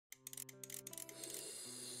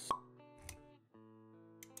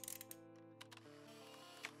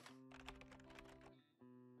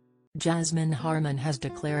Jasmine Harman has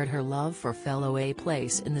declared her love for fellow A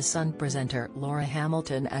Place in the Sun presenter Laura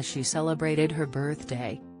Hamilton as she celebrated her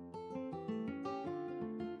birthday.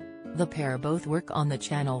 The pair both work on the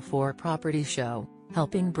Channel 4 property show,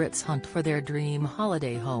 helping Brits hunt for their dream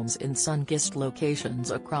holiday homes in sun-kissed locations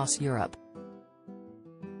across Europe.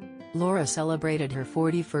 Laura celebrated her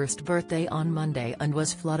 41st birthday on Monday and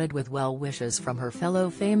was flooded with well wishes from her fellow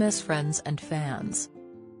famous friends and fans.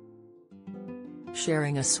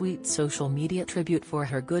 Sharing a sweet social media tribute for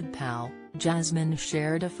her good pal, Jasmine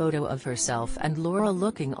shared a photo of herself and Laura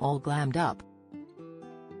looking all glammed up.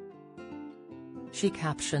 She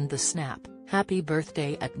captioned the snap, "Happy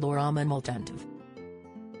birthday at Laura Hamilton.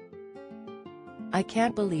 I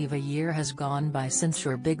can't believe a year has gone by since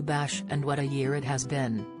your big bash and what a year it has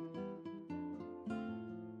been."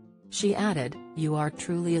 She added, "You are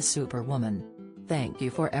truly a superwoman. Thank you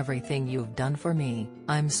for everything you've done for me,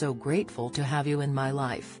 I'm so grateful to have you in my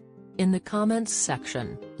life." In the comments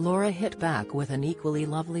section, Laura hit back with an equally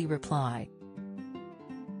lovely reply.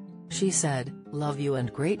 She said, "Love you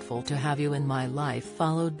and grateful to have you in my life,"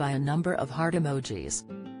 followed by a number of heart emojis.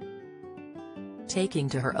 Taking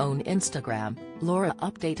to her own Instagram, Laura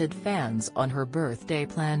updated fans on her birthday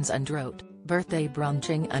plans and wrote, "Birthday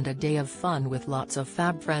brunching and a day of fun with lots of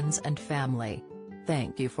fab friends and family.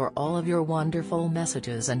 Thank you for all of your wonderful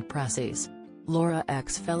messages and presses." Laura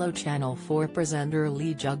X fellow Channel 4 presenter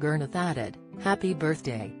Lee Juggernaut added, "Happy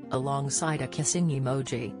birthday," alongside a kissing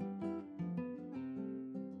emoji.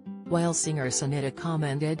 While singer Sanita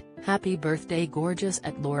commented, "Happy birthday gorgeous,"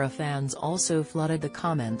 at Laura fans also flooded the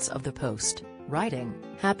comments of the post, writing,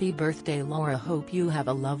 "Happy birthday Laura, hope you have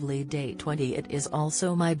a lovely day 20. It is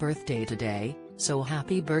also my birthday today, so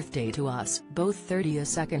happy birthday to us." Both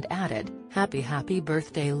 30-second added, Happy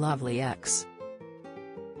birthday lovely X.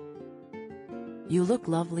 "You look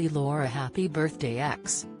lovely Laura, happy birthday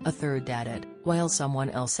X," a third added, while someone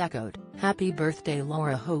else echoed, "Happy birthday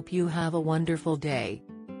Laura, hope you have a wonderful day."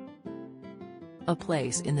 A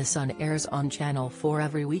Place in the Sun airs on Channel 4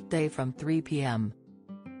 every weekday from 3 p.m.